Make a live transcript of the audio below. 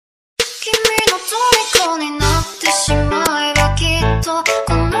ことになってしまえばきっと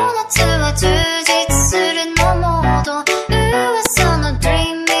この夏は充実するのモード噂の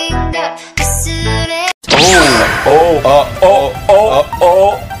Dreaming が忘れOh my god!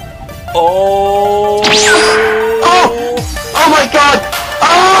 Oh! Oh my!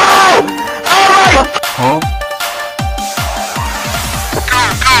 Huh?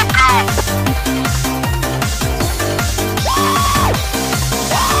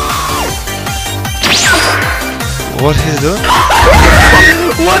 What is it?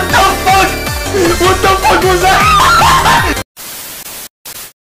 What the fuck? What the fuck was that?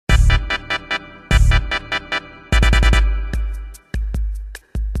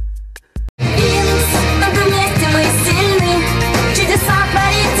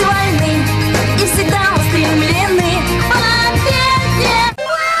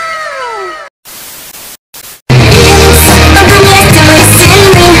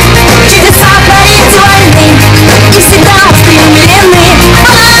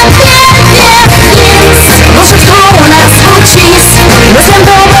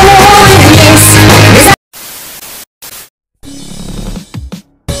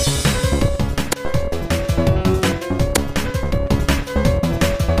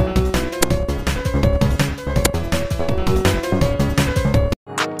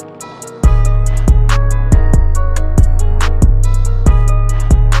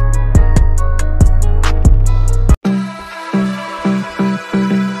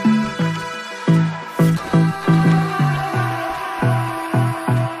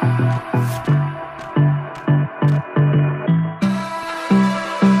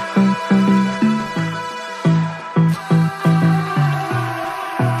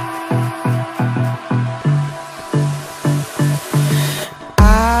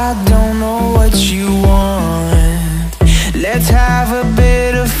 Let's have a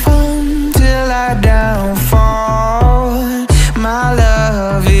bit of fun till I downfall. My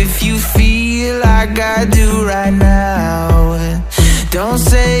love, if you feel like I do right now, don't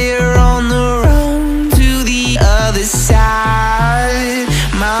say you're on the run to the other side,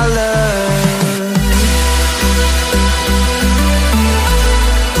 my love.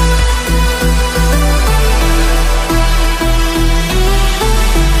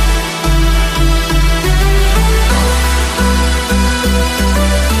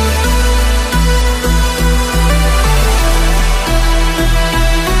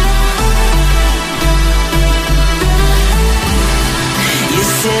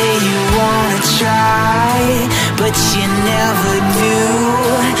 But you never do.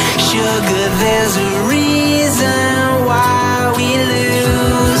 Sugar, there's a reason why we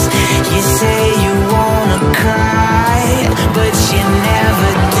lose. You say you wanna cry, but you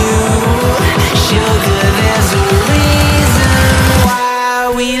never do. Sugar, there's a reason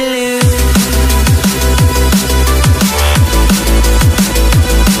why we lose.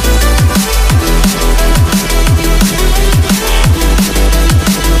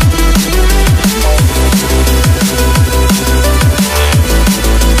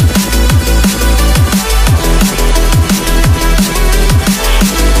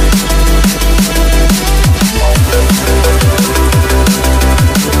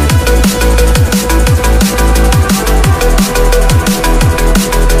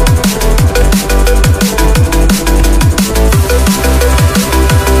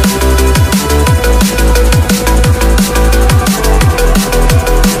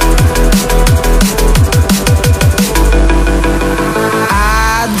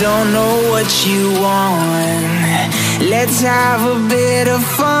 Let's have a bit of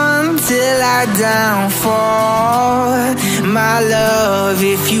fun till I downfall. My love,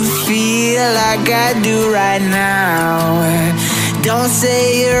 if you feel like I do right now, don't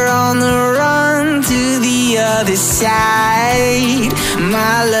say you're on the run to the other side,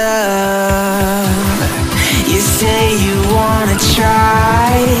 my love. You say you wanna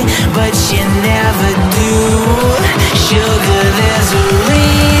try, but you never do. Sugar, there's a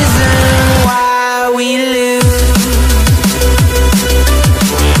reason why we lose.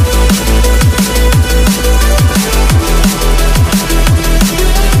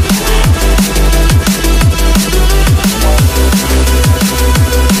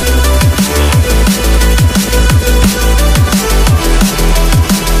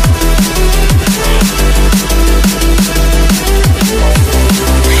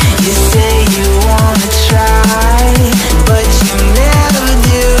 You say you wanna try, but you never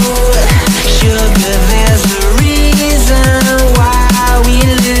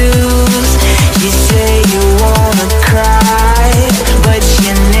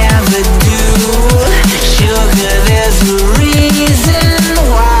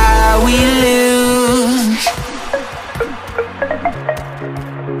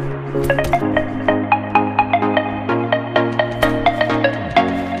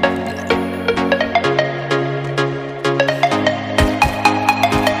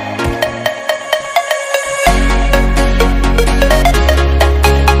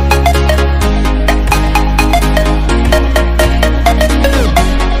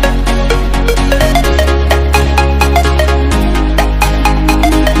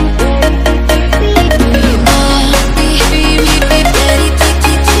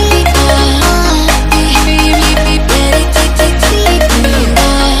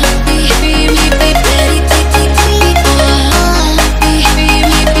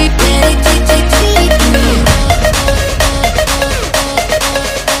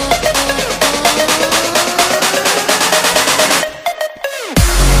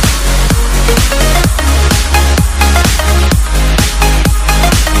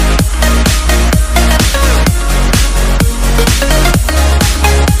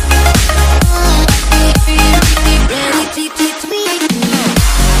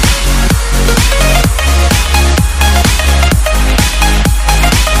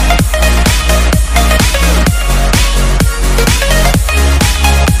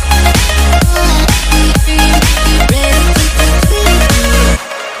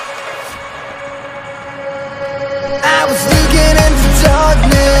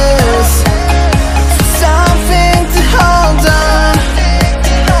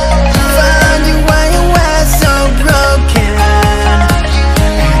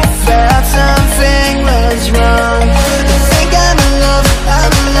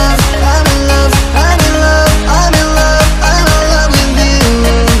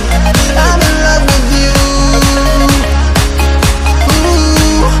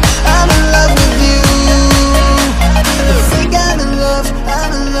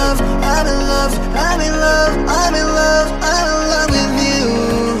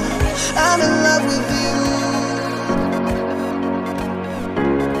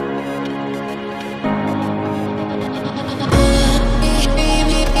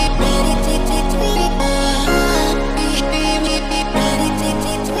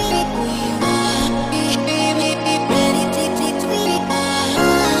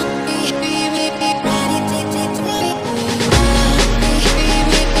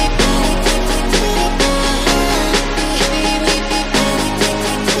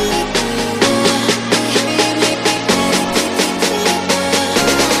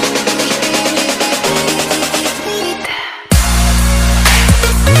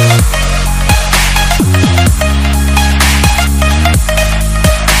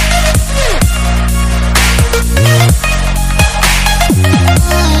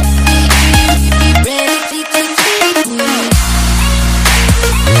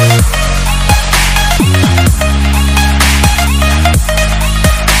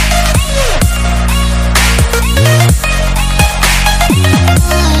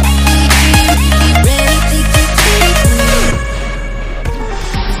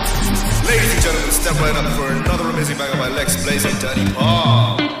yourself right up for another amazing bang of my Lex Blazing Daddy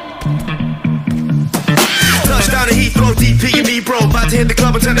Paul. Touchdown to Heathrow, DP and me bro. About to hit the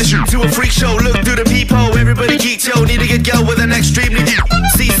club and turn the shoot to a freak show. Look through the peephole, everybody geek yo. Need to get girl with an extremely deep.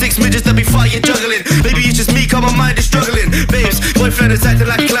 See 6 midgets that be fire juggling. Maybe it's just me, cause my mind is struggling. Babes, boyfriend is acting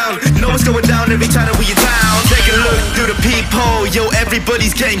like a clown. Know what's going down every time that we in town. Take a look through the peephole, yo,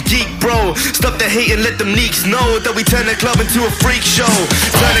 everybody's getting geek bro. Stop the hate and let them neeks know that we turn the club into a freak show.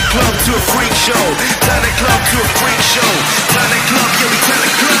 Turn the club to a freak show. Turn the club to a freak show. Turn